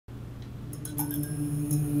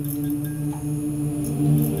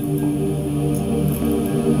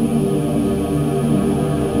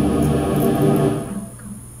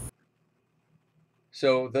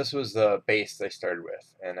So this was the base I started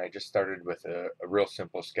with, and I just started with a real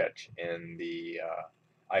simple sketch in the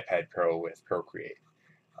iPad Pro with Procreate.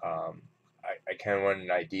 Um, I kind of wanted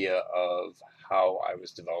an idea of how I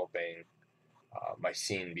was developing my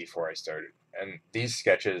scene before I started. And these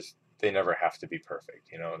sketches, they never have to be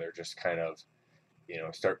perfect. You know, they're just kind of,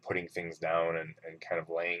 start putting things down and kind of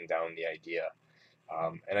laying down the idea.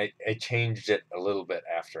 And I changed it a little bit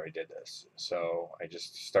after I did this. So I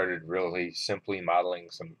just started really simply modeling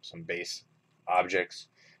some base objects.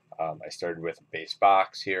 I started with a base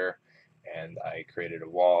box here, and I created a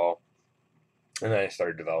wall, and then I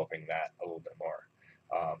started developing that a little bit more.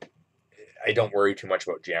 I don't worry too much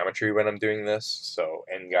about geometry when I'm doing this, so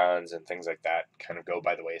n-gons and things like that kind of go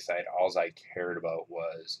by the wayside. All I cared about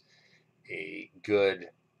was a good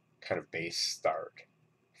kind of base start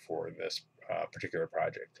for this particular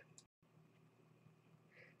project.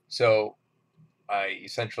 So I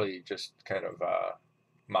essentially just kind of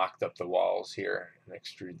mocked up the walls here and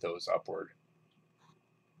extrude those upward.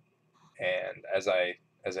 And as I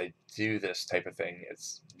do this type of thing,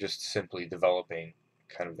 it's just simply developing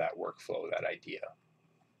kind of that workflow, that idea.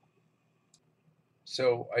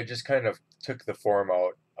 So I just kind of took the form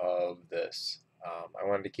out of this. I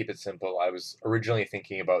wanted to keep it simple. I was originally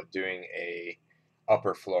thinking about doing a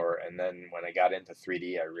upper floor, and then when I got into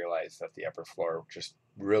 3D, I realized that the upper floor just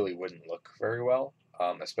really wouldn't look very well,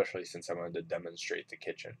 especially since I wanted to demonstrate the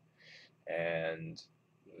kitchen, and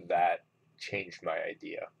that changed my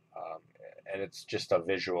idea. And it's just a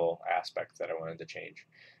visual aspect that I wanted to change.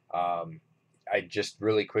 Um, I just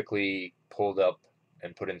really quickly pulled up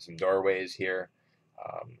and put in some doorways here.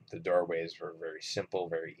 The doorways were very simple,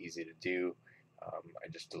 very easy to do. I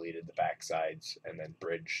just deleted the back sides and then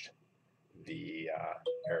bridged the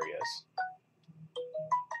areas.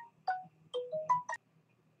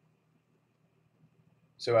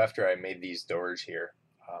 So after I made these doors here,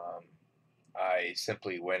 I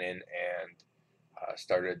simply went in and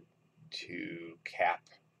started to cap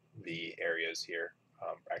the areas here,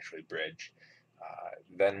 actually bridge.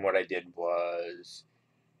 Then what I did was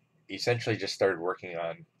essentially just started working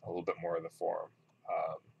on a little bit more of the form.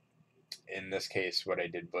 Um, in this case, what I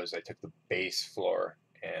did was I took the base floor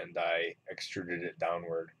and I extruded it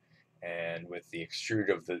downward. And with the extrude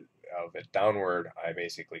of it downward, I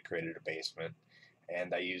basically created a basement.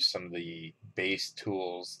 And I used some of the base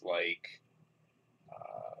tools like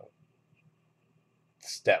uh,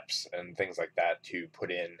 steps and things like that to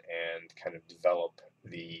put in and kind of develop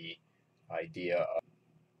the idea of.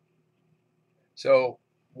 So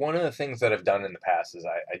one of the things that I've done in the past is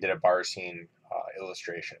I did a bar scene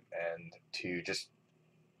illustration, and to just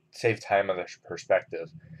save time on the perspective,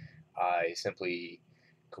 I simply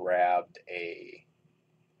grabbed a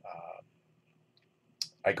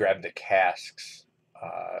I grabbed the casks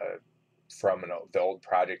from the old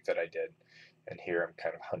project that I did, and here I'm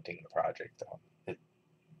kind of hunting the project. It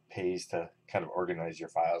pays to kind of organize your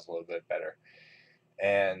files a little bit better.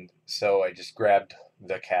 And so I just grabbed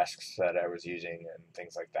the casks that I was using and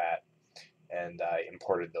things like that, and I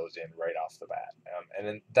imported those in right off the bat. And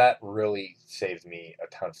then that really saved me a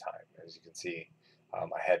ton of time. As you can see,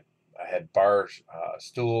 I had bar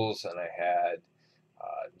stools, and I had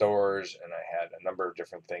doors, and I had a number of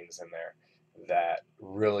different things in there that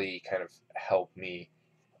really kind of helped me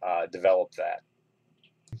develop that.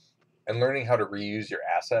 And learning how to reuse your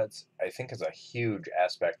assets, I think, is a huge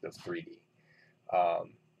aspect of 3D.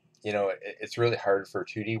 Um, it's really hard for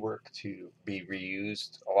 2D work to be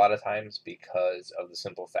reused a lot of times because of the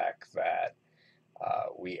simple fact that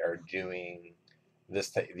we are doing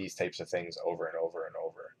these types of things over and over and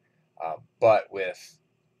over. But with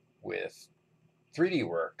 3D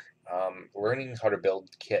work, learning how to build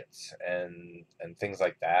kits and things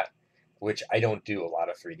like that, which I don't do a lot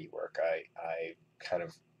of 3D work. I kind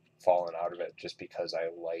of fallen out of it just because I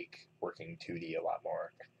like working 2D a lot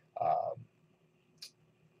more. Um,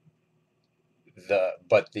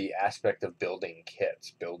 but the aspect of building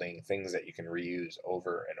kits, building things that you can reuse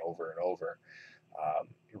over and over and over,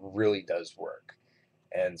 really does work.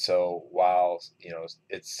 And so while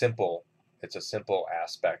it's simple, it's a simple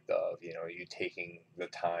aspect of you taking the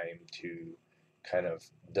time to kind of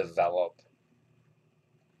develop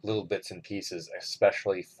little bits and pieces,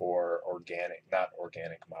 especially for organic, not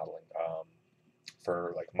organic modeling,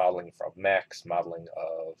 for like modeling from mechs, modeling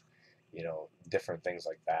of different things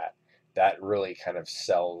like that. That really kind of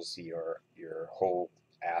sells your whole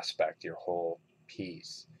aspect, your whole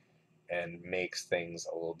piece, and makes things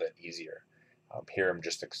a little bit easier. Here I'm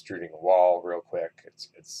just extruding a wall real quick.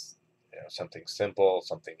 It's something simple,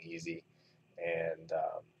 something easy, and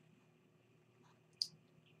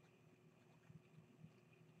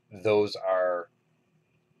those are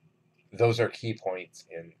key points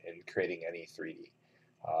in creating any 3D.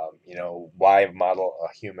 Why model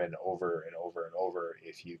a human over and over and over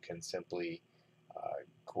if you can simply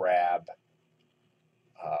grab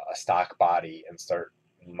a stock body and start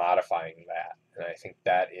modifying that? And I think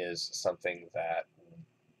that is something that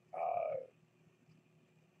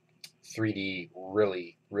 3D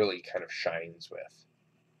really, really kind of shines with.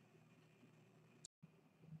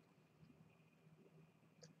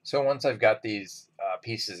 So once I've got these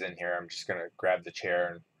pieces in here, I'm just going to grab the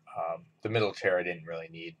chair. And the middle chair I didn't really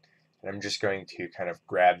need. And I'm just going to kind of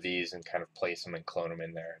grab these and kind of place them and clone them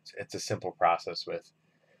in there. It's a simple process with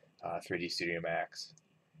 3D Studio Max.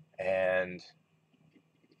 And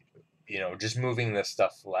just moving this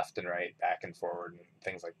stuff left and right, back and forward, and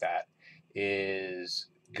things like that is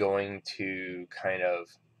going to kind of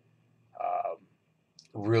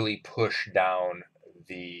really push down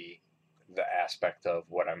the aspect of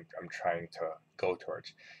what I'm trying to go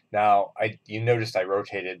towards. Now, you noticed I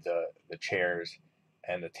rotated the chairs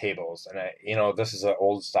and the tables, and this is an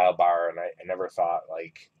old style bar, and I never thought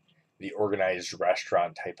like the organized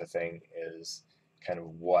restaurant type of thing is kind of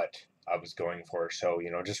what I was going for. So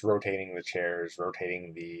just rotating the chairs,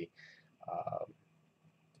 rotating the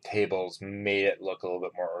tables made it look a little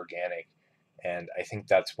bit more organic. And I think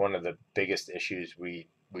that's one of the biggest issues we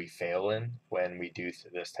fail in when we do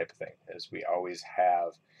this type of thing, is we always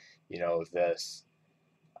have this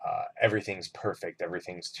everything's perfect,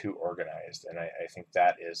 everything's too organized. And I think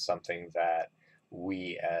that is something that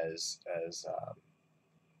we as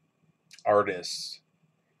artists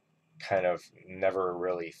kind of never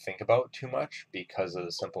really think about too much, because of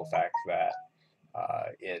the simple fact that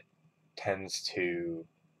it tends to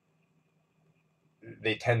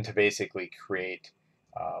they tend to basically create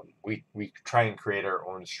we try and create our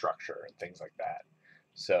own structure and things like that.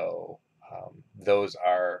 So those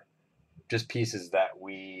are just pieces that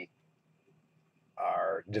we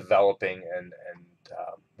are developing and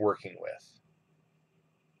working with.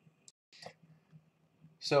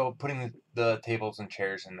 So putting the tables and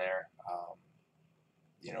chairs in there,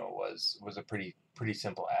 was a pretty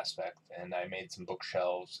simple aspect, and I made some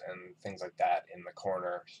bookshelves and things like that in the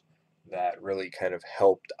corners that really kind of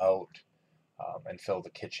helped out and fill the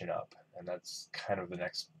kitchen up. And that's kind of the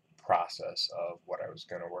next process of what I was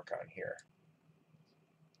going to work on here.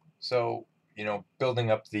 So,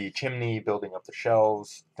 building up the chimney, building up the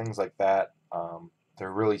shelves, things like that.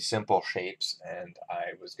 They're really simple shapes, and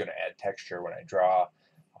I was going to add texture when I draw,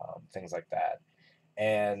 things like that.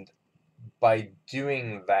 And by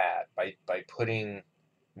doing that, by putting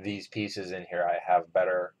these pieces in here, I have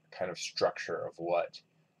better kind of structure of what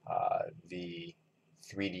the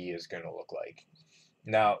 3D is going to look like.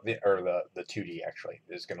 Now, the 2D actually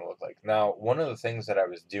is going to look like. Now, one of the things that I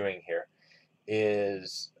was doing here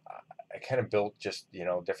is I kind of built just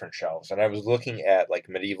different shelves, and I was looking at like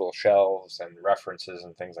medieval shelves and references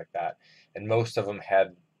and things like that, and most of them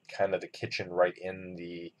had kind of the kitchen right in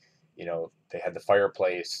the they had the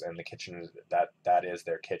fireplace and the kitchen, that is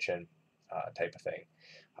their kitchen type of thing.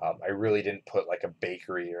 I really didn't put like a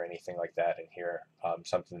bakery or anything like that in here,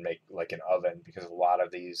 something to make like an oven, because a lot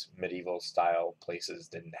of these medieval style places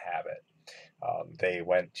didn't have it. They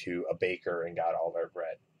went to a baker and got all their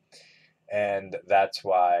bread. And that's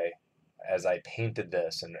why, as I painted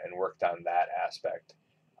this and worked on that aspect,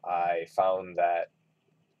 I found that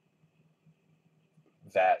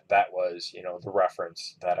was the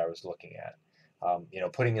reference that I was looking at.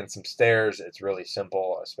 Putting in some stairs, it's really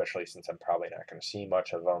simple, especially since I'm probably not going to see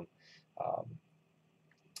much of them.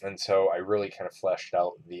 And so I really kind of fleshed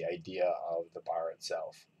out the idea of the bar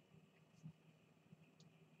itself.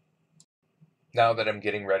 Now that I'm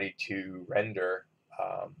getting ready to render,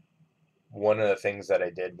 one of the things that I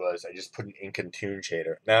did was I just put an ink and tune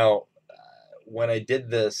shader. Now, when I did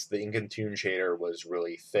this, the ink and tune shader was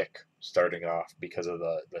really thick starting off because of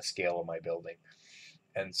the scale of my building.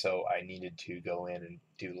 And so I needed to go in and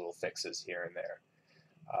do little fixes here and there.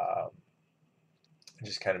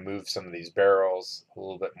 Just kind of move some of these barrels a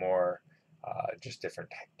little bit more, just different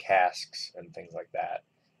casks and things like that,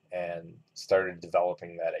 and started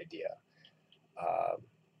developing that idea.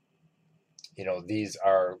 These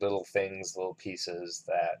are little things, little pieces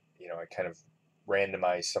that, I kind of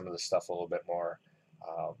randomize some of the stuff a little bit more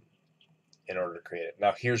in order to create it.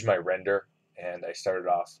 Now here's my render, and I started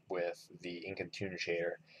off with the ink and tune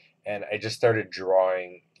shader, and I just started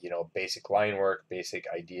drawing, basic line work, basic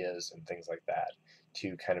ideas and things like that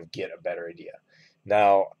to kind of get a better idea.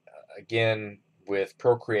 Now, again, with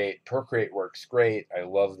Procreate works great. I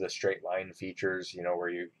love the straight line features, where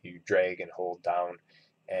you drag and hold down,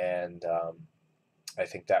 and I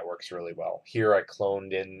think that works really well. Here I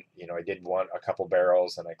cloned in, I did a couple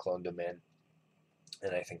barrels and I cloned them in,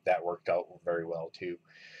 and I think that worked out very well too.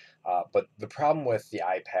 But the problem with the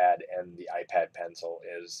iPad and the iPad Pencil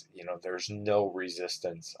is, there's no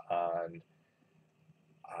resistance on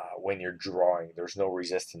when you're drawing. There's no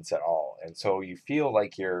resistance at all, and so you feel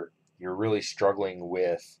like you're really struggling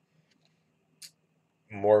with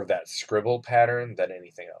more of that scribble pattern than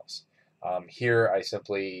anything else. Here I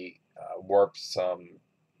simply warped some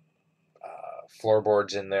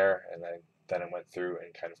floorboards in there, and then I went through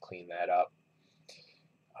and kind of cleaned that up.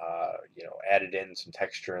 Added in some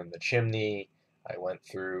texture in the chimney. I went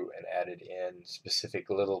through and added in specific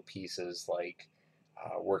little pieces like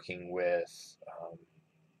working with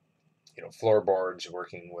floorboards,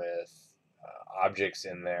 working with objects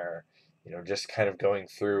in there. Just kind of going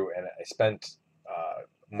through, and I spent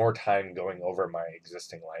more time going over my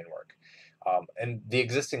existing line work. And the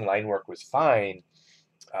existing line work was fine,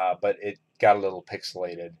 but it got a little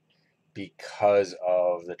pixelated because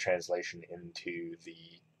of the translation into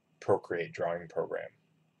the Procreate drawing program.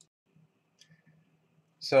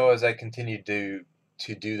 So as I continued to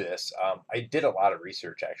do this, I did a lot of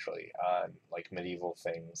research actually on like medieval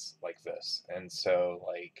things like this, and so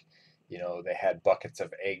like they had buckets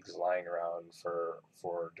of eggs lying around for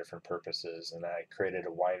different purposes, and I created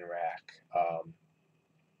a wine rack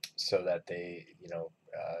so that they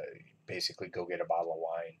basically go get a bottle of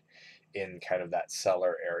wine in kind of that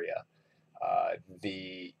cellar area.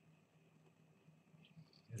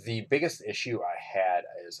 The biggest issue I had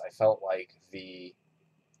is I felt like the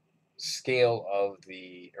scale of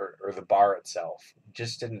or the bar itself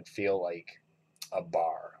just didn't feel like a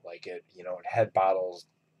bar. Like it had bottles,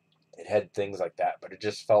 it had things like that, but it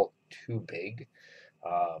just felt too big.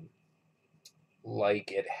 Um,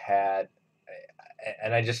 like it had,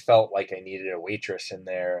 and I just felt like I needed a waitress in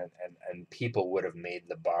there, and people would have made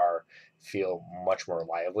the bar feel much more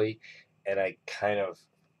lively. And I kind of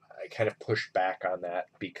pushed back on that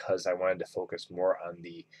because I wanted to focus more on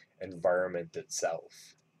the environment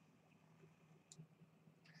itself.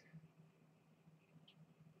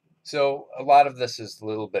 So a lot of this is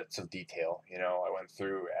little bits of detail. I went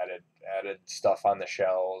through, added stuff on the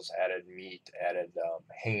shelves, added meat, added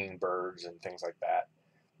hanging birds and things like that.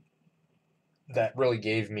 That really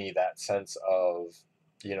gave me that sense of,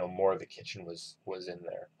 more of the kitchen was in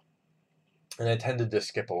there. And I tended to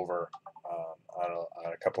skip over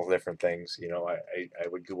on a couple of different things. I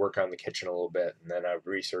would work on the kitchen a little bit, and then I would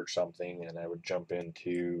research something, and um, I would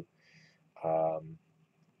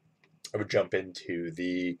jump into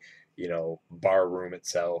the bar room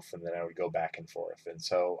itself, and then I would go back and forth. And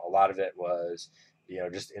so a lot of it was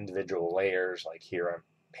just individual layers. Like here I'm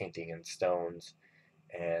painting in stones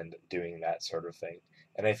and doing that sort of thing.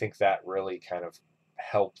 And I think that really kind of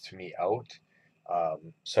helped me out,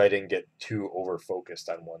 so I didn't get too over focused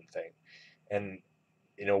on one thing. And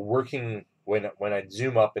working when I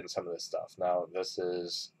zoom up in some of this stuff. Now this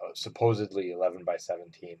is supposedly 11 by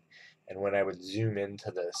 17, and when I would zoom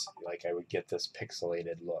into this, like I would get this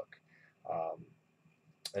pixelated look. Um,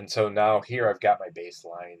 and so now here I've got my base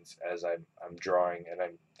lines as I'm drawing, and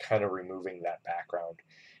I'm kind of removing that background,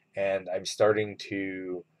 and I'm starting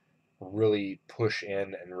to really push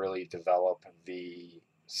in and really develop the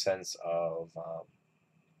sense of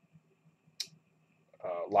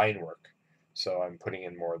line work. So I'm putting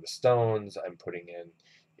in more of the stones. I'm putting in,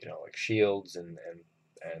 like shields and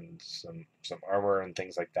some armor and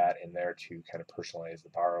things like that in there to kind of personalize the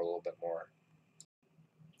bar a little bit more.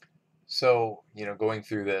 So, going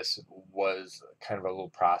through this was kind of a little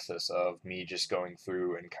process of me just going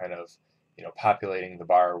through and kind of, populating the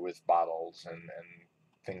bar with bottles and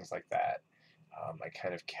things like that. I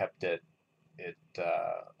kind of kept it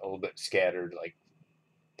a little bit scattered, like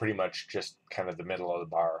pretty much just kind of the middle of the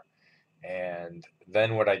bar. And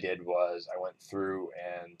then what I did was I went through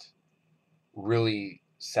and really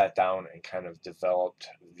sat down and kind of developed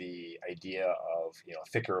the idea of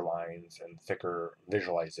thicker lines and thicker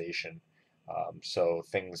visualization. So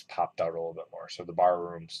things popped out a little bit more. So the bar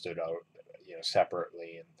room stood out,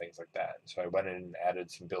 separately and things like that. So I went in and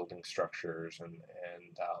added some building structures and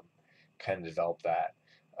kind of developed that.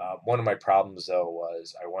 One of my problems though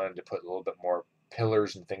was I wanted to put a little bit more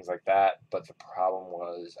pillars and things like that, but the problem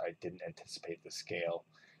was I didn't anticipate the scale,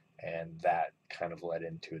 and that kind of led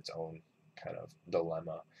into its own kind of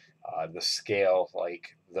dilemma. The scale, like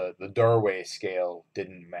the doorway scale,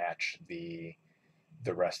 didn't match the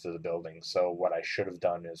rest of the building. So what I should have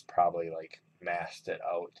done is probably like masked it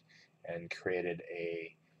out and created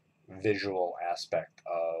a visual aspect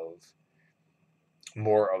of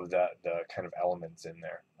more of the kind of elements in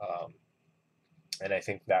there. And I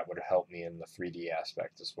think that would help me in the 3D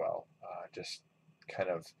aspect as well. Just kind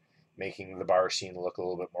of making the bar scene look a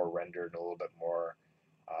little bit more rendered and a little bit more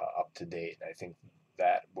up to date. I think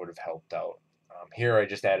that would have helped out. Here I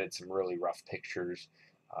just added some really rough pictures,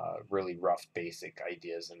 really rough basic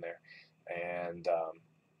ideas in there. And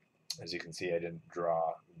as you can see, I didn't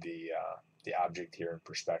draw the object here in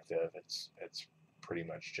perspective. It's pretty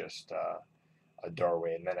much just a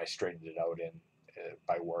doorway, and then I straightened it out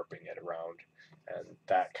by warping it around, and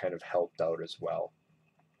that kind of helped out as well.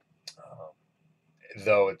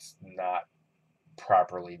 Though it's not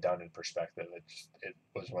properly done in perspective, it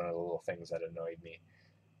was one of the little things that annoyed me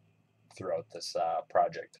throughout this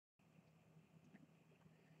project.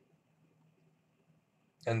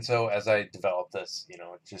 And so as I developed this, it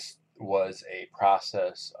just was a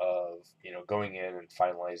process of going in and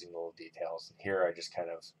finalizing little details. And here I just kind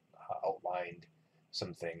of outlined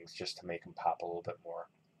some things just to make them pop a little bit more.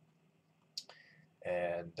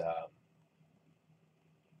 And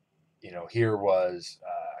here was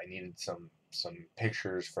I needed some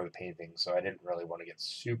pictures for the painting, so I didn't really want to get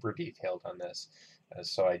super detailed on this.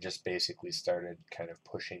 So I just basically started kind of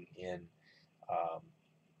pushing in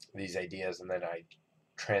these ideas, and then I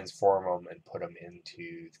transform them and put them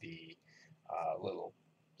into the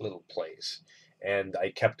little place. And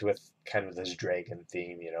I kept with kind of this dragon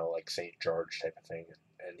theme, like St. George type of thing.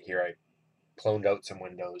 And here I cloned out some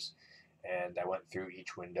windows, and I went through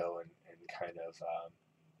each window and kind of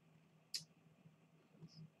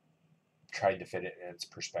tried to fit it in its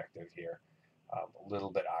perspective here. A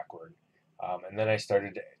little bit awkward. And then I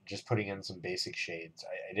started just putting in some basic shades.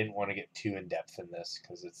 I didn't want to get too in depth in this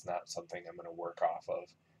because it's not something I'm going to work off of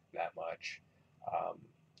that much.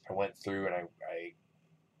 I went through and I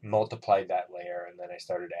multiplied that layer, and then I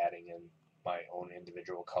started adding in my own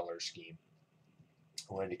individual color scheme.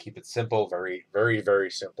 I wanted to keep it simple, very, very, very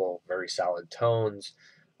simple, very solid tones,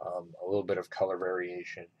 a little bit of color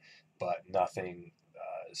variation, but nothing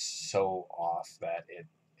so off that it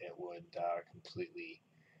would completely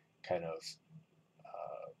kind of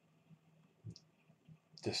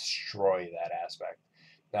destroy that aspect.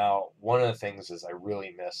 Now, one of the things is I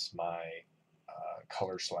really miss my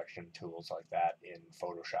color selection tools like that in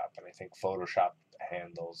Photoshop, and I think Photoshop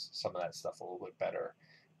handles some of that stuff a little bit better,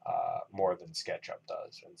 more than SketchUp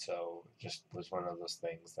does. And so it just was one of those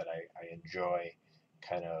things that I enjoy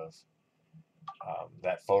kind of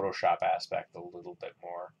that Photoshop aspect a little bit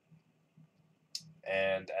more.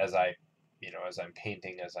 And as I'm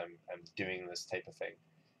painting, as I'm doing this type of thing,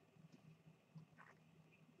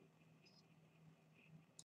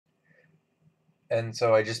 and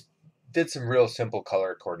so I just did some real simple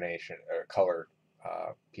color coordination or color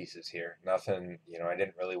pieces here. Nothing, I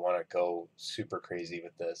didn't really want to go super crazy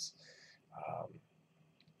with this.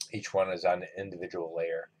 Each one is on an individual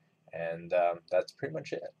layer, and that's pretty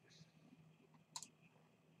much it.